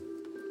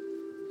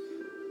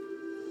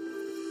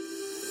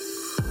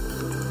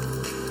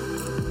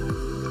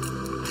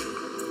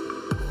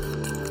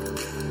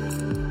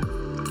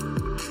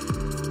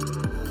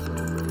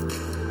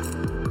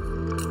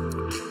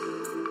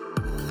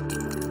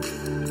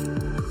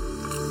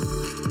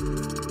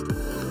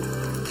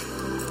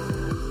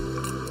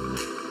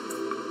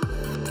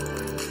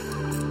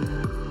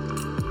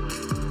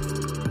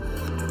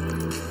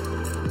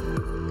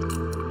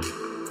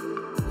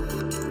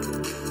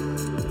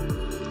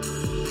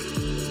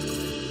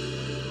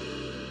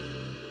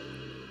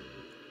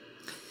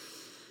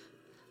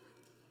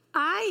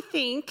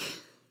think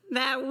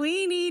that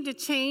we need to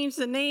change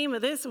the name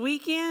of this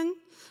weekend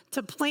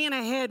to Plan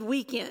Ahead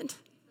Weekend,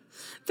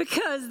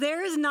 because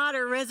there is not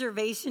a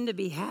reservation to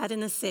be had in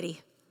the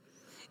city.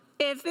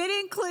 If it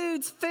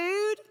includes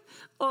food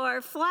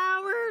or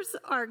flowers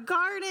or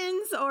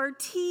gardens or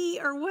tea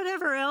or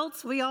whatever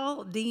else we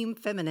all deem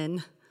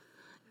feminine,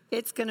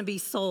 it's going to be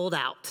sold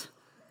out.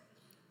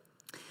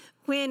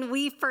 When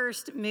we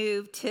first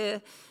moved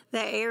to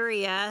the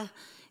area,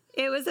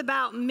 it was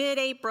about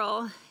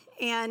mid-April,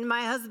 and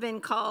my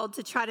husband called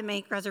to try to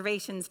make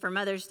reservations for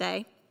Mother's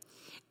Day.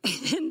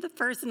 And the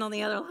person on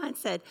the other line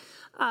said,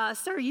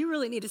 sir, you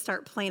really need to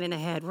start planning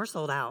ahead. We're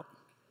sold out.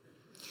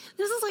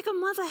 This is like a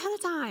month ahead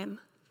of time.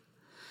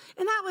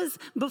 And that was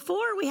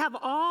before we have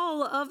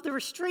all of the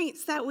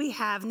restraints that we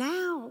have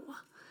now.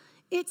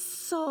 It's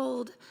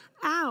sold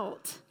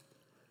out.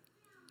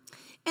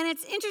 And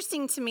it's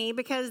interesting to me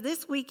because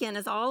this weekend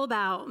is all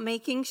about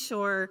making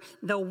sure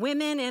the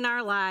women in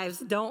our lives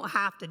don't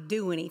have to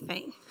do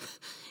anything,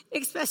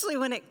 especially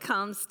when it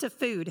comes to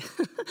food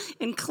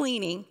and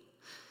cleaning.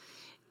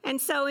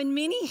 And so in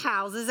many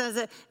houses, as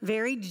a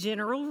very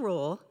general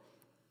rule,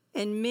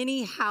 in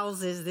many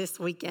houses this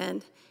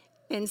weekend,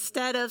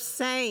 instead of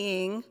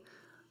saying,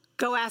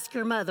 go ask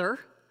your mother,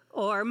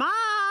 or mom,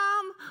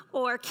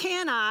 or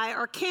can I,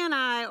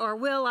 or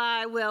will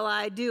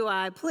I, do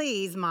I,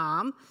 please,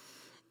 mom.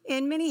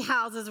 In many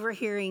houses, we're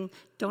hearing,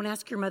 don't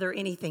ask your mother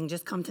anything,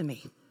 just come to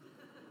me.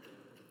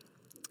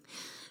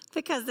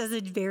 Because as a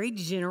very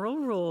general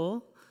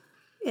rule,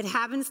 it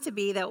happens to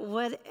be that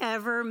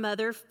whatever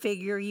mother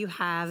figure you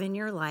have in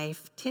your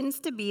life tends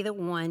to be the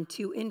one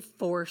to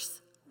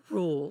enforce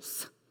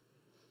rules.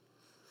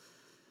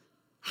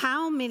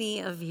 How many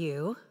of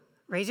you,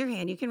 raise your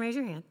hand, you can raise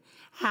your hand.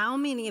 How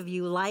many of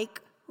you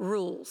like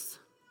rules?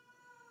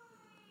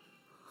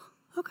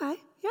 Okay,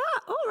 yeah,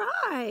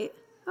 all right,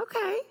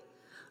 okay,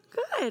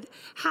 good.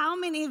 How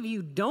many of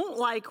you don't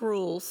like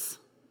rules?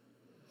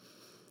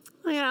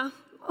 Yeah,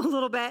 a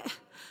little bit.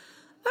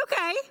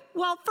 Okay,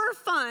 well, for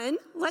fun,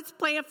 let's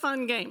play a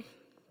fun game.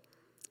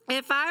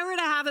 If I were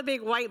to have a big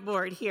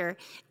whiteboard here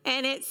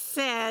and it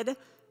said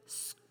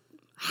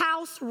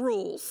house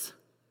rules,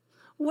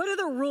 what are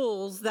the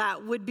rules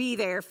that would be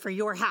there for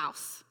your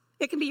house?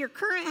 It can be your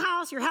current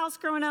house, your house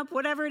growing up,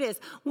 whatever it is.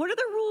 What are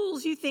the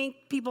rules you think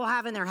people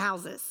have in their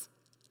houses?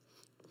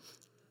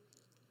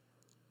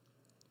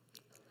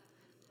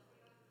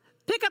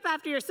 Pick up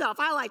after yourself.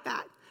 I like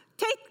that.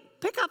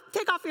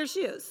 Take off your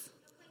shoes.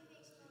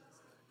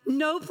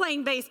 No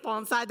playing baseball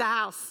inside the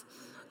house.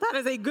 That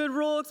is a good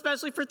rule,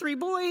 especially for 3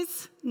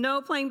 boys.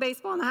 No playing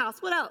baseball in the house.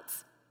 What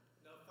else?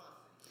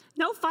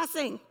 No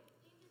fussing.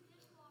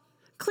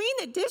 Clean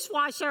the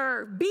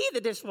dishwasher. Be the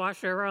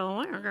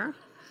dishwasher.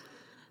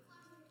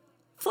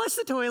 Flush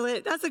the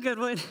toilet. That's a good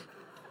one.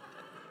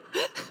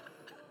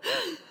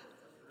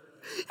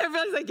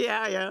 Everybody's like,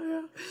 yeah.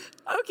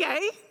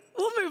 Okay,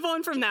 we'll move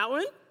on from that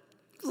one.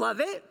 Love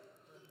it.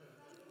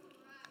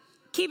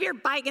 Keep your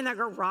bike in the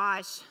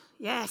garage.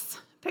 Yes.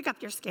 Pick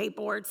up your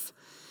skateboards.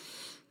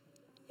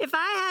 If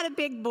I had a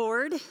big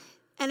board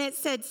and it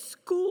said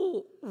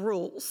school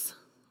rules,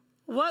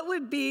 what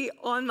would be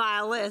on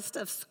my list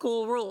of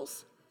school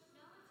rules?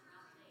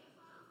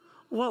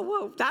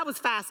 Whoa, that was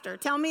faster.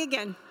 Tell me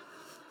again.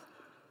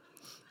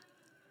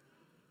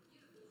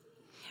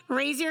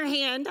 Raise your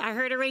hand. I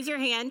heard a raise your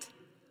hand.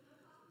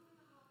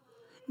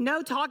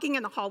 No talking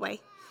in the hallway.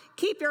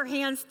 Keep your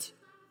hands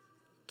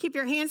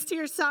to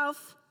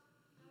yourself.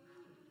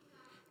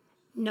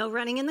 No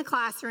running in the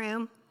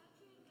classroom.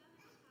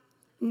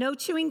 No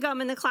chewing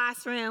gum in the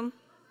classroom.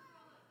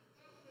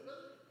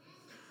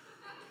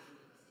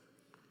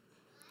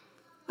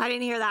 I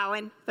didn't hear that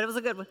one, but it was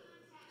a good one.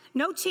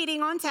 No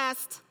cheating on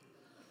tests.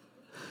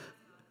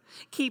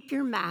 Keep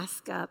your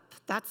mask up.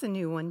 That's a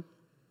new one.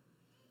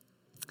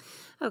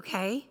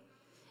 Okay.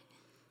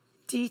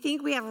 Do you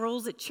think we have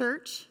rules at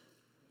church?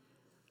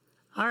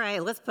 All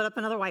right, let's put up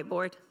another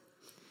whiteboard.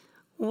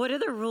 What are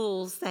the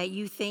rules that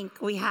you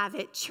think we have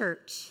at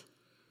church?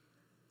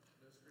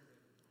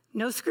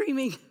 No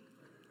screaming.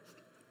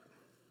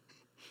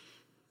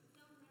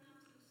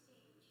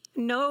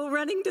 No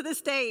running to the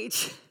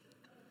stage.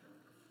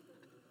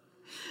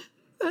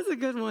 That's a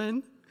good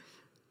one.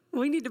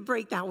 We need to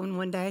break that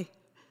one day.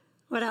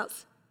 What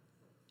else?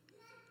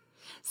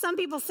 Some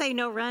people say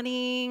no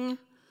running.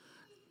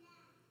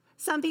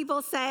 Some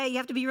people say you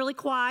have to be really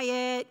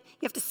quiet.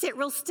 You have to sit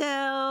real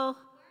still.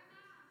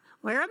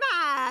 Wear a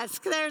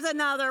mask. There's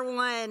another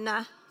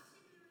one.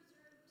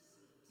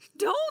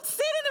 Don't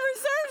sit in the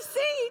reserved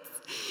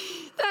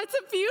seats. That's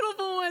a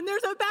beautiful one.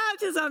 There's a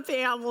baptism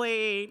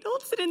family.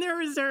 Don't sit in their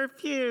reserved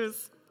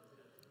pews.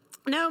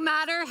 No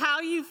matter how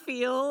you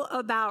feel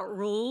about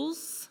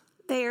rules,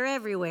 they are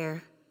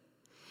everywhere.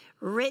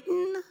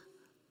 Written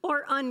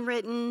or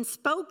unwritten,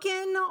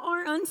 spoken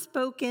or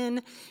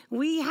unspoken,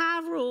 we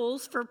have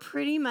rules for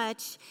pretty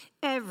much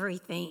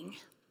everything.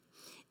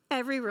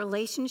 Every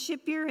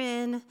relationship you're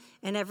in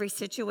and every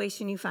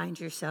situation you find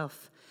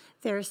yourself,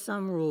 there's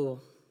some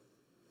rule.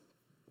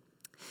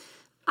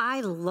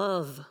 I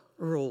love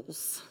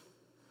rules.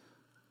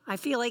 I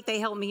feel like they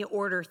help me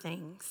order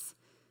things.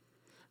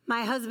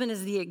 My husband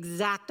is the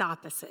exact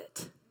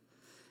opposite.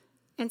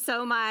 And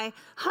so my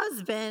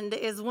husband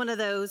is one of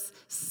those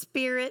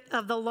spirit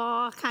of the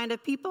law kind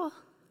of people.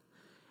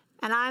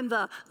 And I'm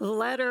the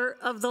letter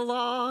of the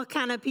law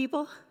kind of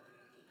people.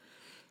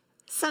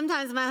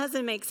 Sometimes my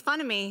husband makes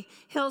fun of me.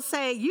 He'll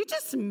say, you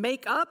just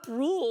make up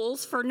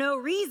rules for no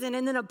reason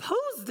and then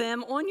oppose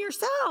them on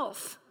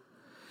yourself.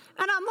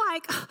 And I'm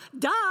like,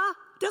 duh,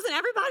 doesn't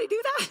everybody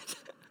do that?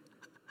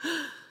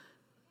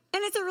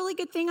 And it's a really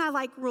good thing I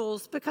like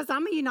rules because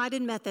I'm a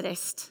United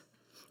Methodist.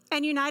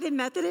 And United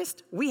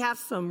Methodist, we have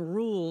some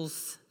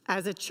rules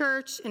as a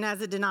church and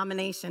as a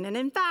denomination. And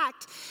in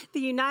fact, the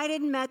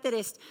United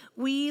Methodist,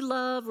 we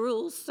love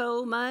rules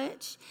so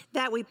much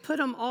that we put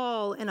them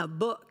all in a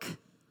book.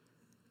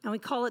 And we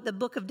call it the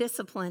Book of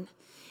Discipline.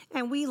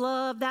 And we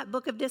love that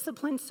Book of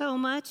Discipline so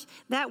much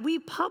that we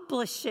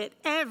publish it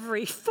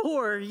every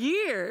 4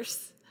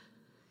 years.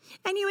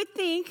 And you would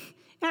think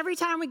every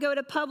time we go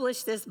to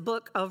publish this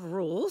book of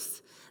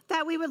rules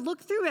that we would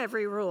look through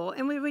every rule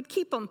and we would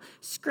keep them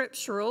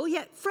scriptural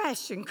yet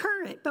fresh and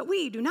current, but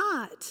we do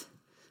not.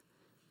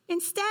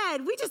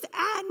 Instead, we just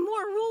add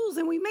more rules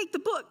and we make the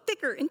book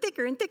thicker and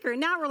thicker and thicker.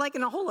 And now we're like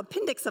in a whole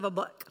appendix of a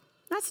book.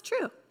 That's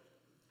true.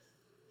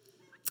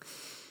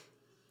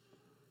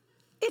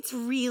 It's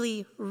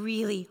really,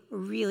 really,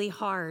 really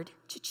hard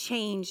to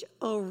change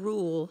a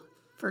rule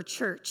for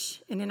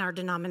church and in our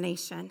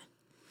denomination.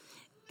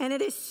 And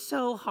it is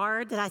so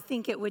hard that I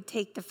think it would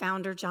take the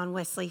founder, John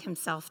Wesley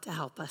himself, to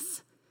help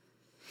us.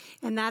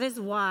 And that is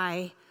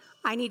why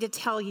I need to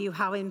tell you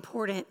how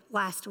important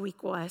last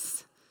week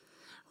was.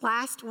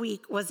 Last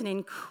week was an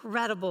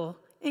incredible,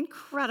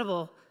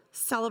 incredible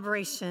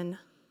celebration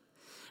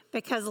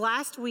because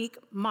last week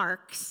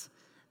marks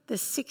the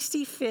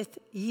 65th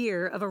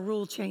year of a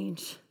rule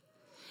change.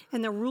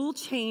 And the rule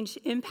change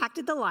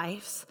impacted the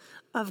lives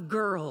of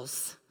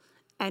girls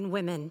and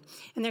women.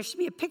 And there should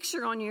be a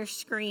picture on your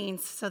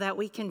screens so that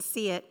we can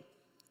see it.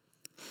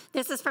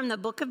 This is from the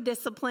Book of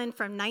Discipline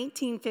from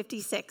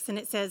 1956, and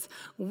it says,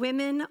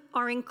 women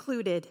are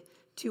included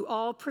to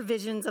all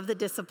provisions of the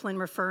discipline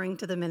referring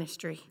to the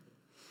ministry.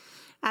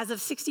 As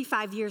of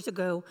 65 years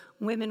ago,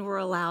 women were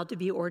allowed to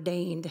be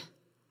ordained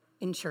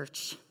in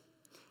church.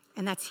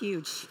 And that's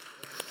huge.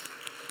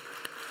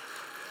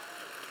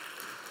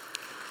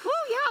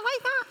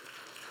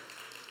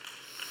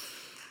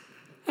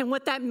 And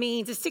what that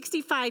means is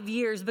 65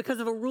 years, because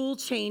of a rule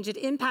change, it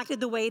impacted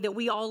the way that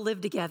we all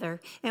live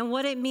together. And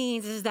what it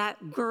means is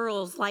that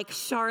girls like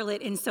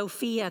Charlotte and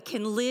Sophia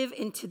can live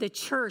into the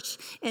church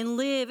and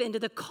live into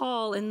the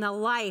call and the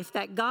life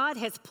that God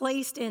has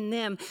placed in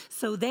them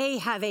so they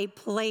have a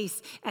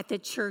place at the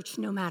church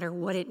no matter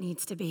what it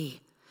needs to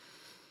be.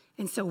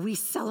 And so we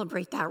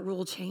celebrate that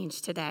rule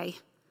change today.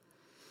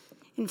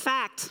 In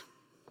fact,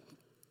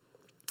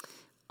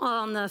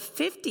 on the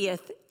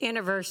 50th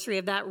anniversary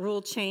of that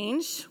rule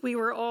change, we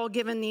were all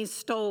given these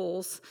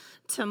stoles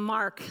to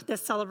mark the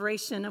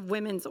celebration of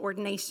women's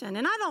ordination.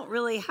 And I don't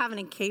really have an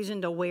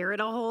occasion to wear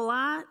it a whole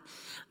lot,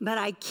 but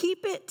I keep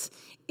it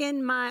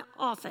in my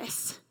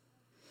office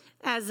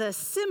as a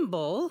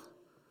symbol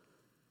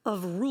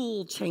of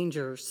rule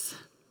changers.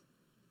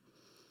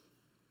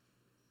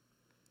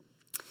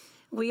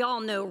 We all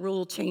know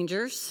rule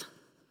changers.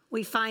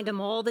 We find them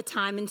all the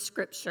time in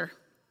Scripture.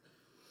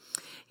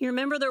 You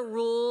remember the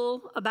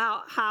rule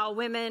about how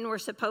women were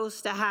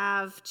supposed to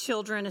have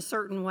children a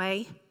certain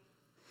way?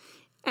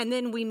 And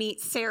then we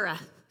meet Sarah,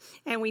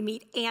 and we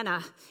meet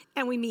Anna,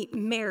 and we meet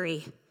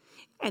Mary,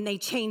 and they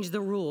change the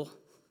rule.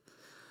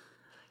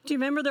 Do you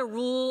remember the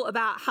rule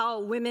about how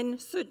women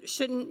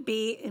shouldn't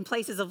be in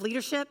places of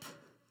leadership?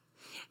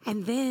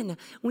 And then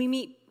we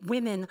meet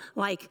women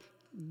like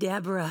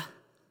Deborah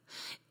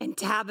and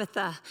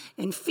Tabitha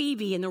and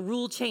Phoebe, and the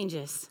rule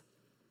changes.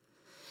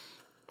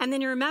 And then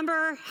you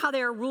remember how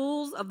there are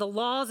rules of the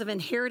laws of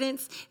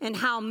inheritance and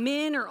how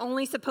men are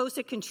only supposed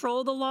to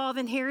control the law of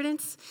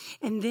inheritance.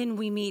 And then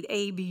we meet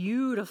a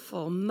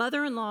beautiful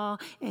mother-in-law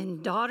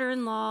and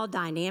daughter-in-law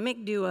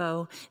dynamic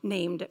duo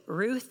named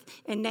Ruth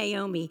and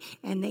Naomi,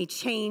 and they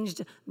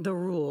changed the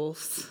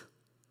rules.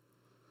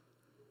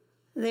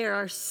 There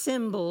are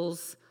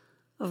symbols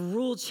of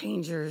rule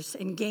changers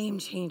and game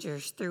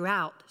changers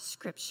throughout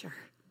Scripture.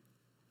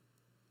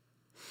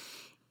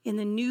 In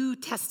the New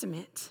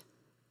Testament,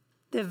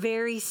 the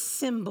very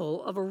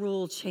symbol of a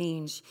rule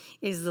change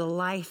is the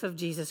life of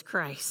Jesus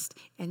Christ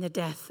and the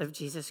death of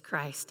Jesus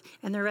Christ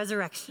and the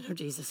resurrection of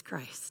Jesus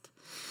Christ.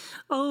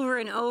 Over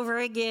and over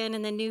again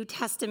in the New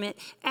Testament,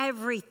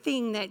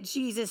 everything that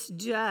Jesus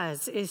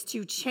does is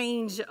to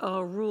change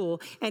a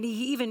rule, and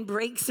he even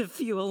breaks a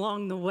few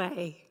along the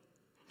way.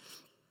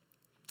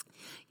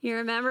 You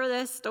remember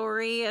this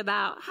story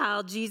about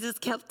how Jesus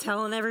kept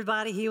telling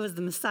everybody he was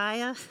the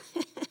Messiah?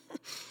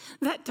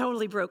 That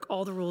totally broke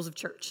all the rules of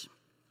church.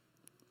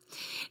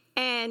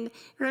 And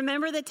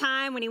remember the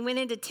time when he went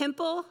into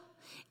temple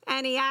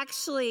and he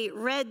actually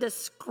read the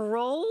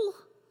scroll?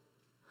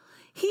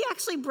 He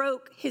actually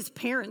broke his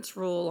parents'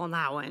 rule on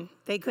that one.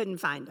 They couldn't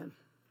find him.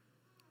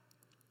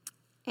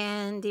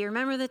 And do you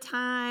remember the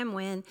time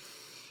when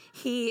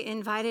he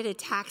invited a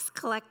tax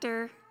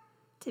collector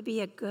to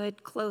be a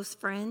good, close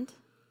friend?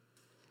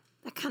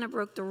 That kind of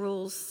broke the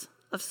rules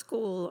of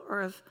school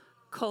or of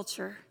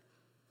culture.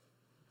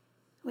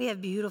 We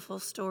have beautiful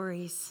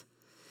stories.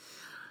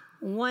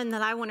 One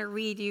that I want to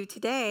read you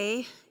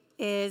today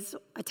is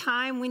a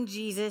time when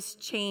Jesus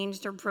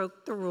changed or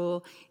broke the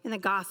rule in the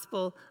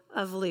Gospel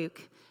of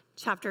Luke,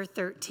 chapter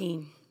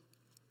 13.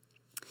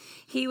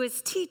 He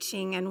was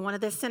teaching in one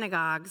of the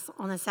synagogues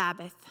on the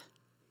Sabbath,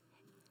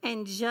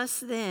 and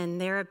just then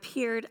there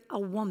appeared a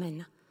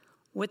woman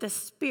with a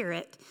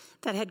spirit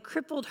that had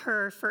crippled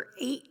her for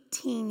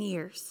 18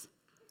 years.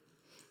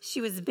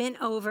 She was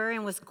bent over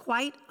and was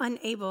quite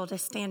unable to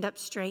stand up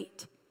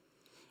straight.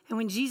 And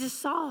when Jesus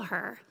saw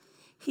her,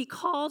 he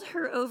called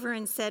her over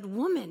and said,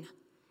 "Woman,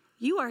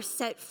 you are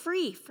set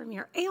free from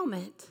your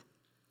ailment."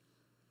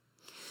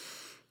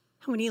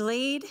 When he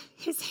laid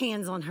his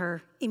hands on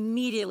her,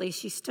 immediately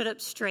she stood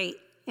up straight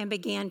and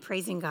began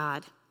praising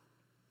God.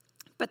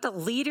 But the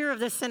leader of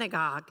the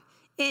synagogue,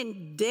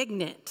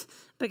 indignant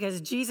because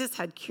Jesus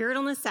had cured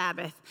on the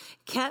Sabbath,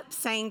 kept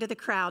saying to the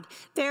crowd,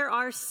 "There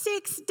are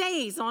 6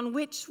 days on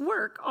which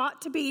work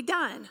ought to be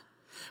done.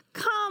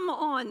 Come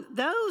on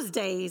those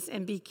days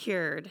and be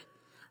cured,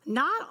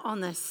 not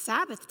on the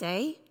Sabbath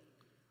day."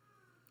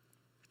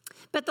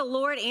 But the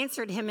Lord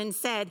answered him and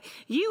said,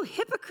 "You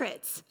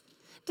hypocrites!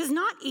 Does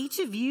not each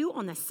of you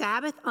on the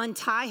Sabbath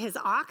untie his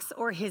ox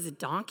or his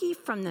donkey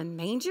from the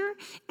manger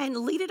and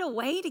lead it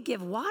away to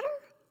give water?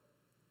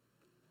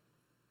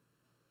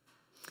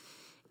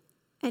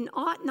 And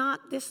ought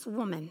not this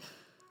woman,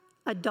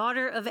 a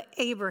daughter of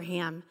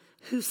Abraham,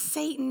 who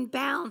Satan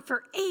bound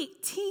for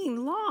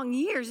 18 long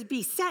years,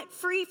 be set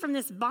free from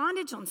this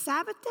bondage on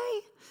Sabbath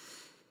day?"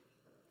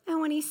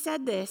 And when he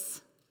said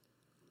this,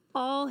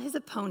 all his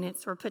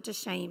opponents were put to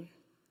shame,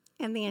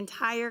 and the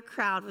entire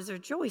crowd was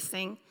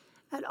rejoicing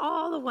at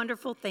all the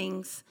wonderful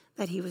things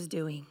that he was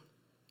doing.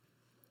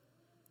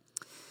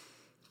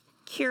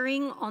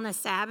 Curing on the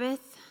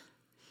Sabbath,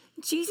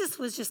 Jesus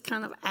was just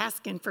kind of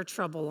asking for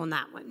trouble on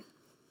that one.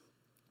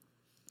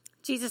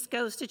 Jesus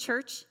goes to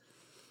church,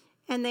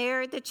 and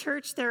there at the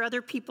church, there are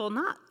other people,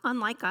 not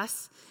unlike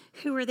us,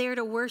 who were there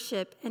to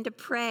worship and to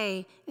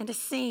pray and to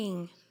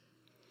sing.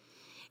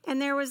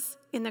 And there was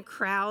in the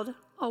crowd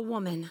a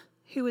woman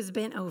who was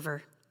bent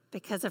over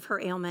because of her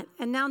ailment.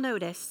 And now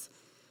notice,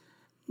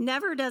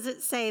 never does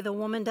it say the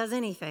woman does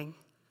anything.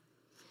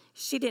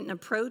 She didn't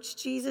approach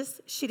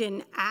Jesus. She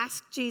didn't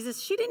ask Jesus.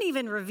 She didn't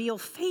even reveal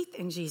faith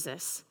in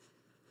Jesus.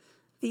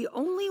 The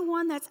only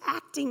one that's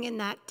acting in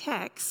that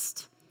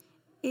text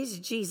is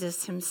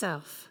Jesus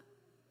himself.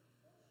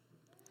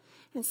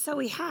 And so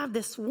we have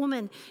this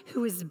woman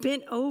who is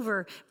bent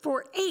over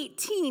for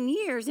 18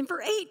 years. And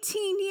for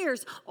 18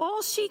 years,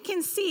 all she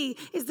can see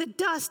is the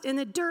dust and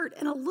the dirt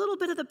and a little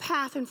bit of the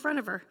path in front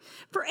of her.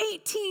 For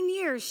 18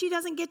 years, she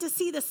doesn't get to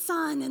see the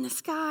sun and the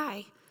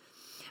sky.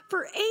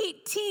 For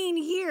 18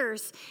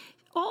 years,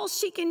 all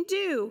she can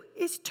do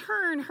is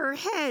turn her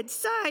head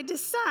side to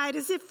side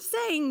as if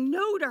saying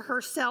no to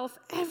herself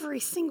every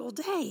single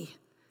day.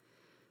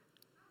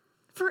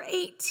 For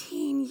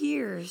 18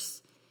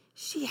 years,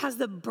 she has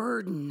the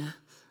burden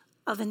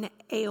of an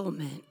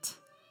ailment.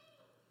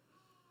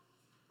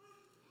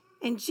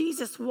 And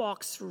Jesus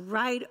walks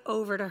right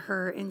over to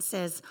her and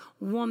says,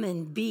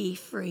 "Woman, be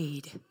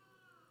freed."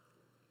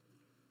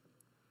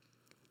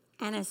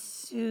 And as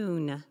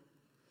soon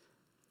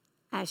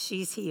as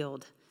she's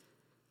healed,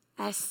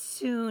 as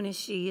soon as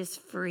she is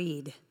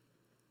freed,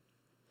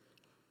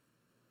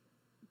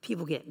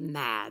 people get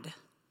mad.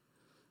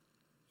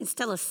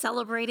 Instead of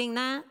celebrating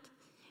that,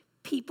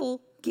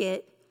 people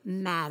get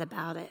mad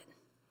about it.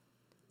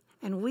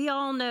 And we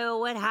all know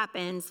what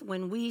happens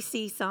when we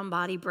see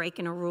somebody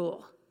breaking a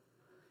rule.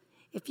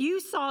 If you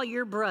saw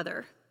your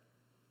brother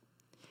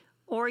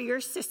or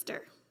your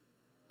sister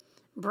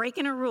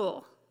breaking a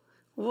rule,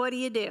 what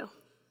do?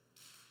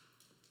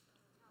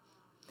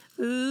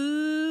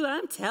 Ooh,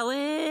 I'm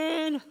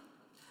telling.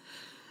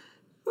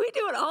 We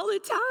do it all the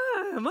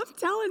time. I'm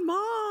telling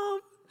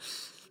Mom.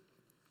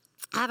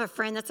 I have a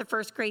friend that's a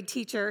first grade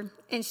teacher,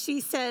 and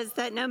she says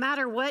that no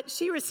matter what,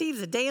 she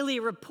receives a daily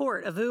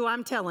report of ooh,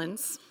 I'm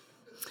tellings.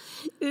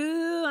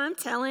 Ooh, I'm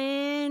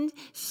telling.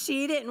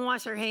 She didn't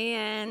wash her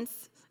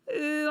hands.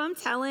 Ooh, I'm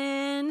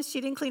telling.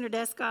 She didn't clean her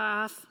desk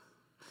off.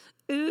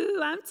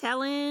 Ooh, I'm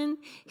telling.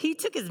 He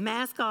took his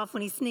mask off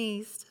when he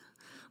sneezed.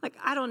 Like,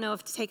 I don't know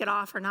if to take it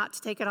off or not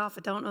to take it off.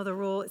 I don't know the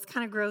rule. It's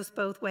kind of gross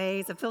both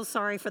ways. I feel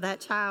sorry for that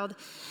child.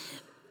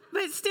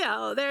 But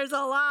still, there's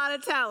a lot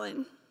of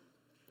telling.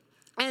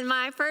 And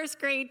my first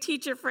grade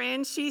teacher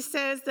friend, she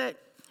says that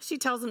she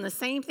tells them the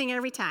same thing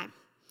every time.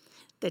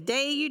 The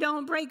day you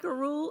don't break a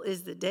rule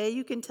is the day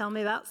you can tell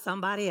me about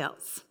somebody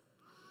else.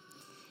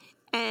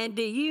 And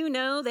do you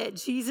know that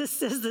Jesus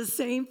says the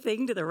same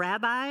thing to the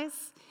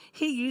rabbis?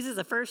 He uses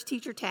a first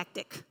teacher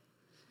tactic.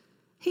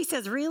 He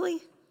says,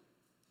 really?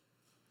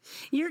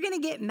 You're going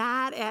to get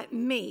mad at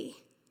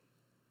me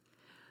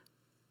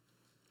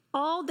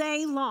all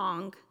day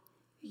long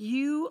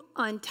You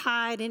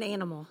untied an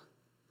animal.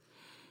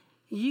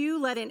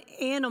 You let an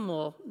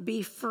animal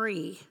be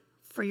free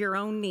for your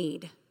own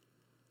need.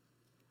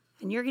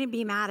 And you're going to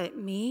be mad at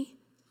me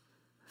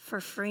for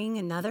freeing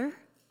another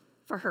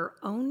for her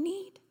own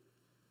need?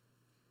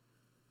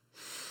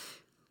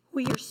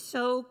 We are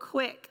so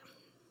quick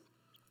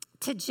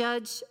to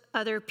judge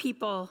other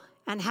people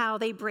and how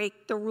they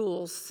break the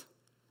rules.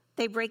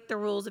 They break the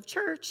rules of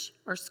church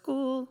or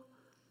school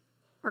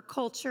or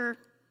culture.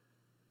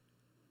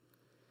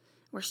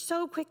 We're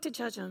so quick to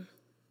judge them.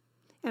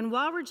 And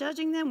while we're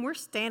judging them, we're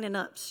standing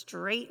up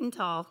straight and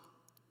tall.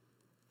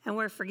 And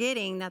we're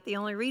forgetting that the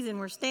only reason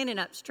we're standing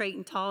up straight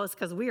and tall is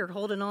because we are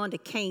holding on to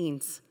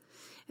canes.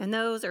 And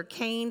those are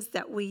canes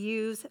that we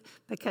use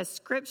because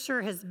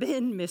Scripture has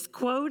been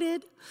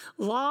misquoted,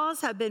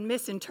 laws have been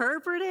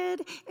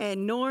misinterpreted,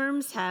 and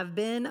norms have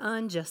been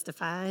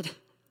unjustified.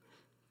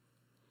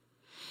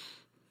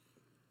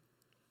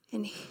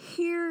 And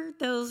here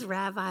those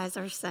rabbis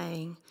are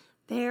saying,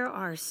 there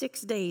are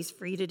 6 days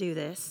for you to do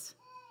this.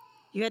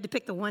 You had to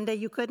pick the one day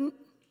you couldn't?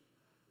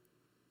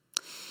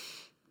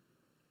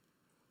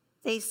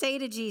 They say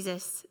to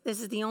Jesus,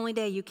 this is the only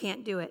day you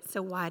can't do it,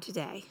 so why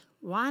today?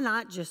 Why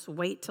not just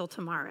wait till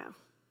tomorrow?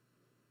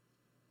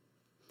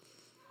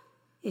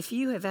 If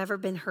you have ever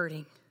been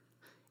hurting,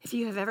 if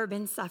you have ever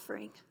been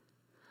suffering,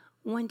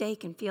 one day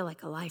can feel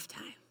like a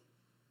lifetime.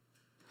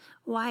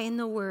 Why in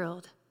the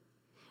world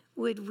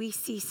would we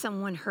see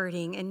someone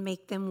hurting and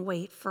make them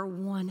wait for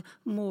one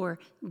more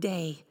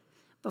day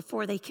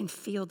before they can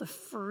feel the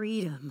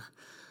freedom,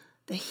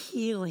 the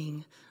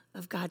healing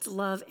of God's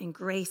love and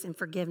grace and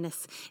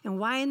forgiveness? And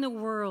why in the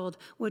world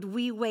would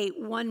we wait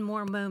one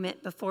more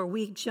moment before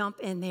we jump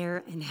in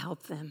there and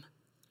help them?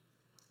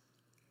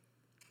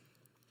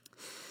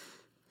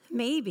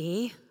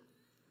 Maybe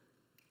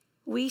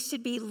we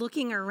should be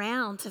looking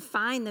around to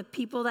find the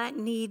people that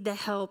need the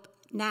help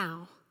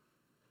now.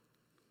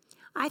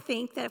 I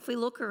think that if we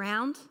look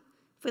around,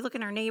 if we look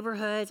in our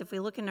neighborhoods, if we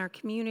look in our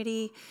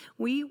community,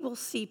 we will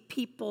see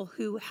people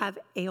who have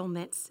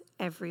ailments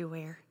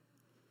everywhere.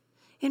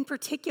 In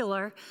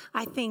particular,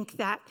 I think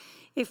that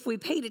if we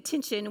paid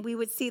attention, we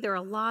would see there are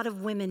a lot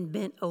of women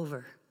bent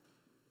over.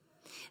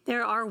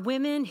 There are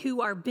women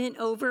who are bent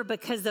over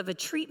because of a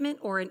treatment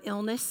or an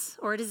illness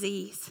or a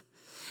disease.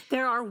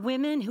 There are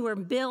women who are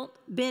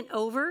bent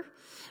over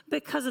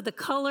because of the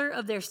color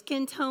of their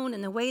skin tone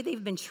and the way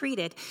they've been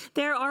treated.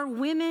 There are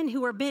women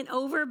who are bent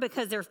over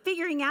because they're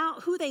figuring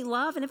out who they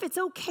love and if it's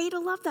okay to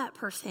love that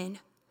person.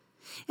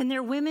 And there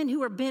are women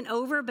who are bent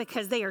over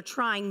because they are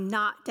trying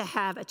not to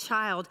have a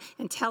child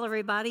and tell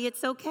everybody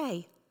it's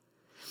okay.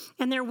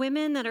 And there are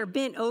women that are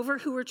bent over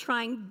who are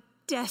trying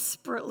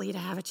desperately to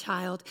have a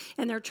child,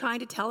 and they're trying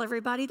to tell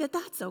everybody that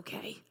that's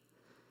okay.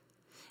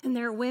 And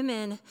there are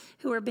women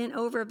who are bent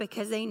over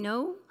because they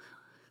know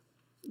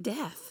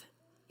death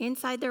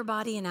inside their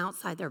body and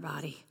outside their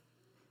body.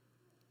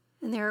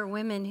 And there are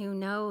women who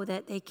know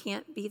that they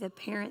can't be the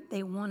parent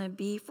they want to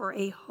be for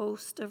a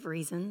host of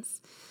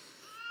reasons.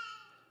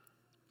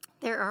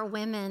 There are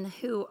women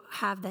who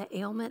have the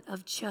ailment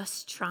of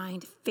just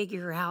trying to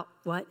figure out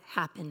what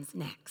happens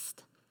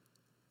next.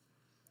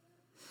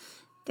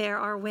 There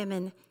are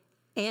women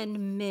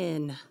and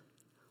men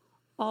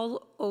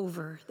all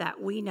over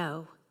that we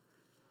know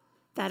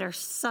that are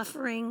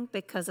suffering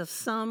because of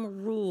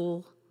some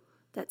rule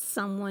that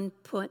someone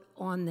put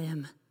on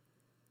them.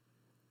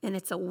 And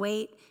it's a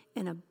weight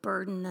and a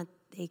burden that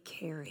they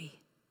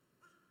carry.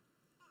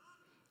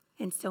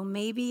 And so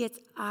maybe it's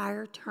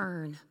our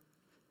turn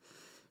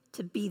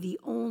to be the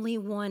only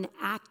one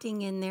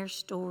acting in their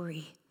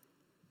story,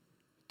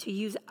 to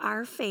use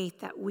our faith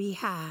that we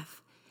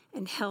have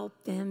and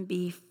help them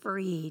be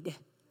freed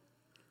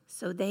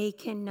so they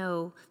can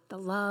know the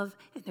love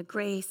and the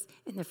grace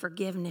and the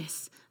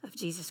forgiveness of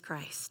Jesus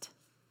Christ.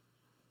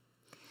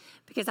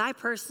 Because I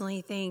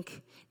personally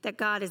think that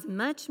God is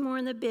much more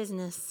in the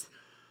business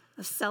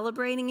of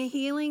celebrating a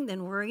healing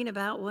than worrying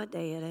about what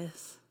day it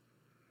is.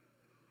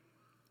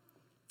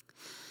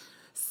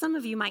 Some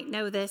of you might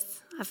know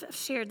this. I've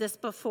shared this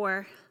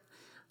before.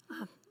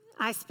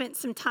 I spent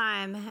some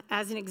time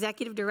as an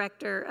executive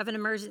director of an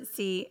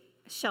emergency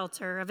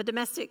shelter, of a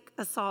domestic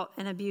assault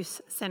and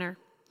abuse center.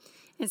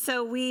 And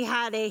so we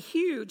had a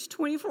huge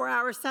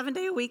 24-hour,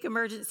 7-day-a-week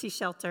emergency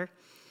shelter.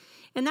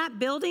 And that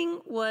building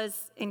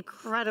was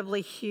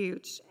incredibly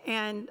huge.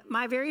 And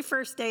my very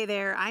first day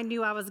there, I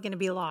knew I was going to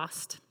be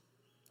lost.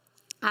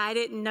 I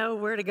didn't know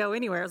where to go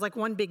anywhere. It was like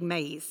one big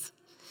maze.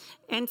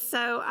 And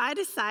so I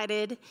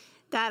decided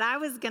that I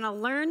was going to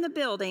learn the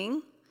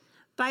building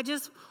by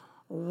just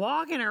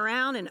walking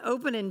around and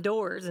opening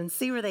doors and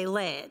see where they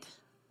led.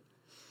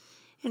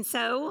 And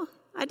so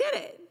I did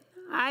it.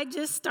 I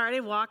just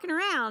started walking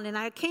around, and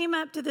I came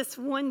up to this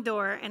one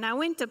door, and I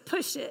went to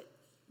push it,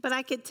 but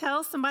I could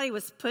tell somebody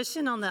was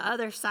pushing on the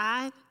other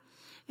side.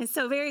 And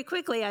so very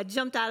quickly, I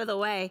jumped out of the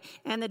way,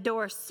 and the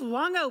door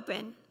swung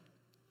open.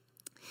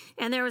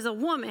 And there was a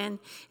woman,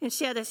 and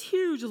she had this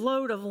huge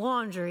load of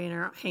laundry in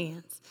her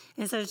hands.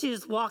 And so she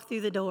just walked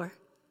through the door.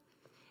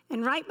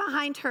 And right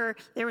behind her,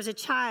 there was a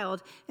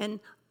child, and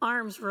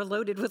arms were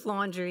loaded with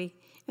laundry.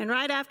 And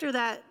right after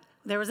that,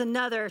 there was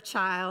another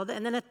child,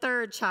 and then a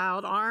third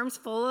child, arms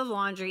full of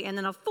laundry, and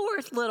then a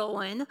fourth little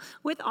one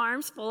with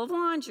arms full of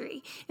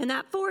laundry. And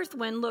that fourth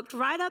one looked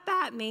right up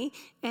at me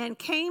and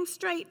came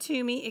straight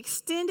to me,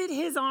 extended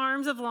his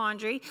arms of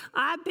laundry.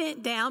 I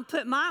bent down,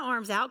 put my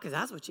arms out, because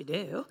that's what you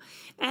do.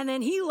 And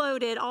then he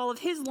loaded all of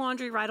his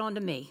laundry right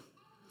onto me.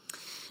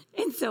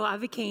 And so I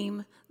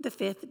became the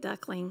fifth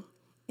duckling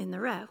in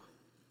the row.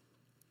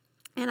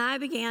 And I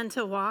began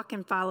to walk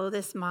and follow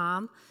this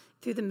mom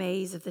through the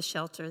maze of the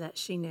shelter that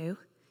she knew.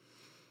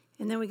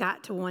 And then we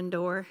got to one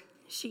door.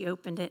 She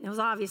opened it, and it was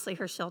obviously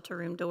her shelter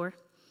room door.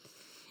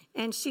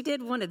 And she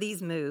did one of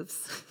these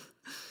moves.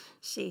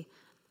 She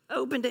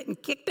opened it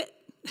and kicked it.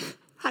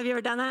 Have you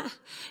ever done that?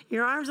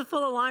 Your arms are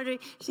full of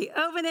laundry. She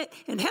opened it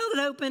and held it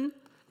open,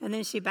 and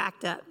then she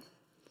backed up.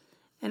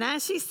 And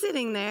as she's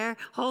sitting there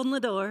holding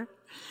the door,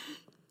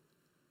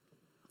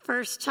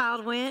 first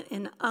child went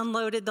and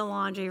unloaded the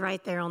laundry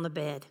right there on the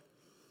bed.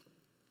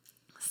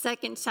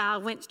 Second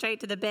child went straight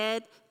to the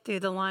bed, threw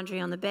the laundry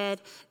on the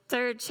bed.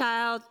 Third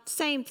child,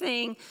 same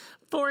thing.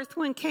 Fourth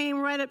one came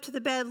right up to the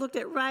bed, looked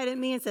right at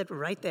me and said,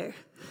 right there.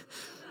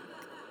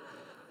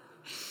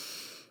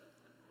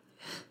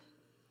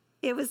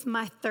 It was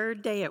my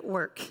third day at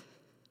work,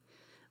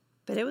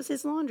 but it was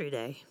his laundry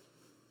day.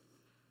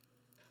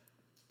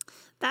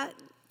 That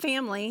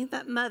family,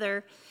 that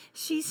mother,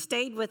 she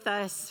stayed with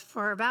us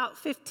for about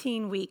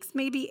 15 weeks,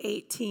 maybe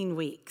 18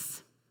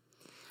 weeks.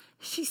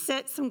 She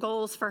set some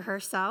goals for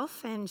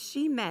herself, and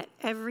she met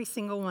every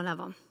single one of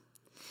them.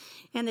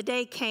 And the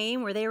day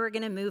came where they were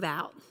going to move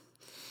out.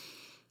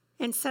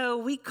 And so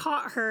we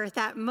caught her at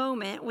that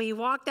moment. We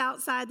walked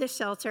outside the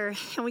shelter,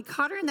 and we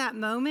caught her in that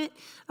moment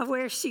of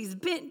where she's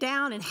bent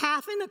down and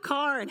half in the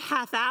car and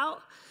half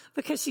out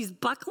because she's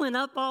buckling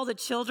up all the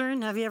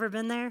children. Have you ever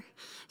been there?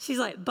 She's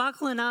like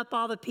buckling up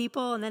all the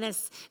people, and then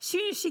as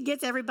soon as she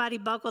gets everybody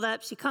buckled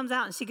up, she comes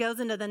out and she goes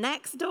into the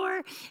next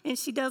door, and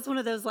she does one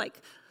of those like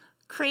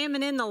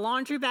cramming in the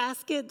laundry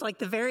basket, like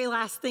the very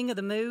last thing of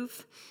the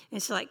move.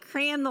 And she like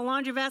crammed the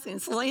laundry basket and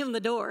slammed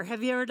the door.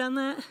 Have you ever done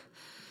that?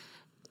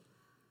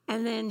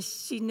 And then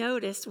she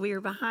noticed we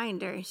were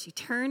behind her, and she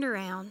turned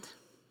around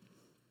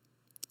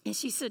and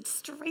she stood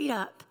straight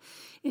up,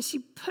 and she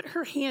put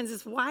her hands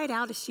as wide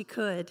out as she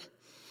could.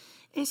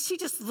 And she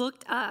just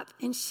looked up,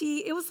 and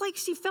it was like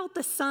she felt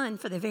the sun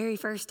for the very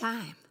first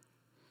time.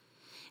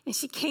 And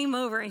she came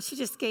over and she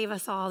just gave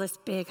us all this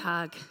big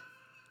hug.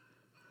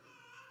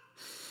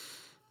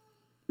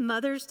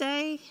 Mother's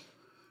Day,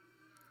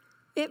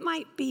 it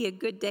might be a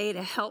good day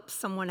to help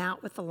someone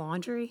out with the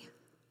laundry.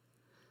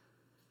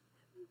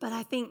 But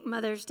I think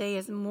Mother's Day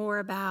is more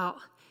about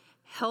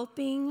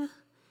helping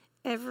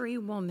every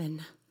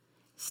woman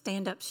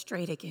stand up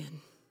straight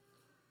again.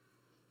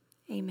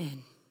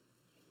 Amen.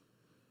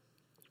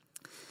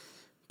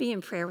 Be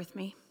in prayer with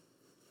me.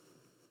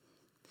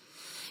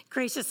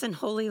 Gracious and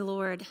holy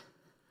Lord,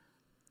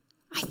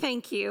 I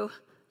thank you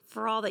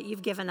for all that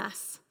you've given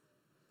us.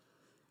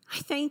 I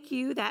thank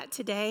you that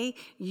today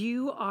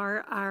you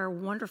are our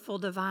wonderful,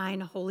 divine,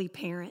 holy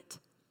parent.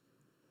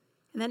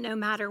 And that no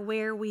matter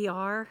where we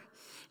are,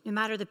 no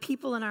matter the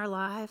people in our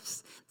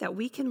lives, that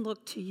we can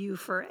look to you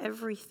for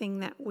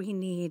everything that we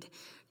need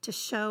to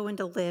show and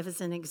to live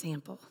as an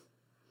example.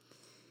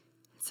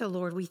 So,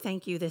 Lord, we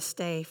thank you this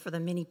day for the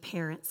many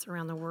parents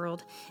around the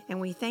world.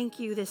 And we thank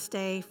you this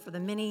day for the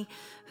many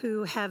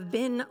who have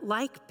been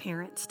like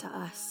parents to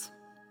us.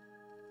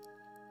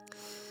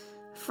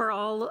 For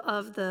all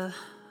of the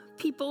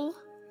people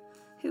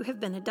who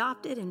have been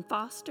adopted and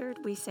fostered,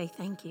 we say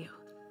thank you.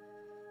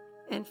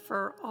 And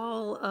for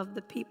all of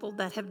the people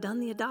that have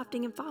done the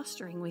adopting and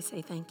fostering, we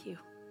say thank you.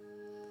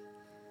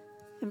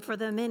 And for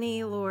the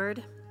many,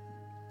 Lord,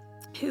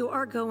 who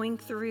are going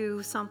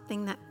through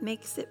something that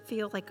makes it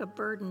feel like a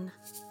burden,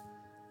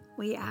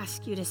 we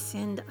ask you to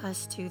send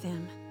us to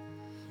them.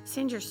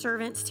 Send your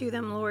servants to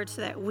them, Lord,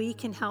 so that we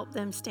can help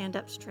them stand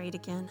up straight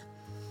again.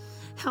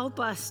 Help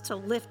us to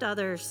lift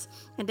others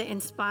and to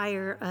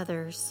inspire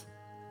others.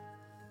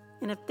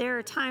 And if there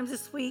are times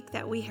this week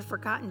that we have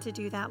forgotten to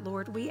do that,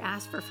 Lord, we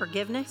ask for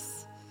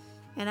forgiveness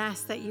and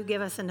ask that you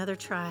give us another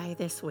try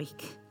this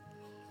week.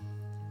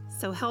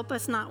 So help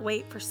us not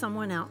wait for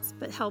someone else,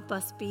 but help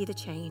us be the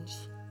change.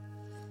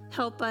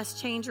 Help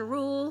us change a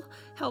rule.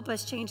 Help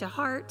us change a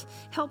heart.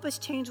 Help us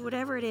change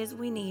whatever it is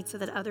we need so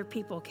that other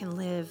people can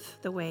live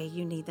the way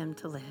you need them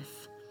to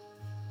live.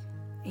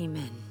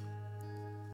 Amen.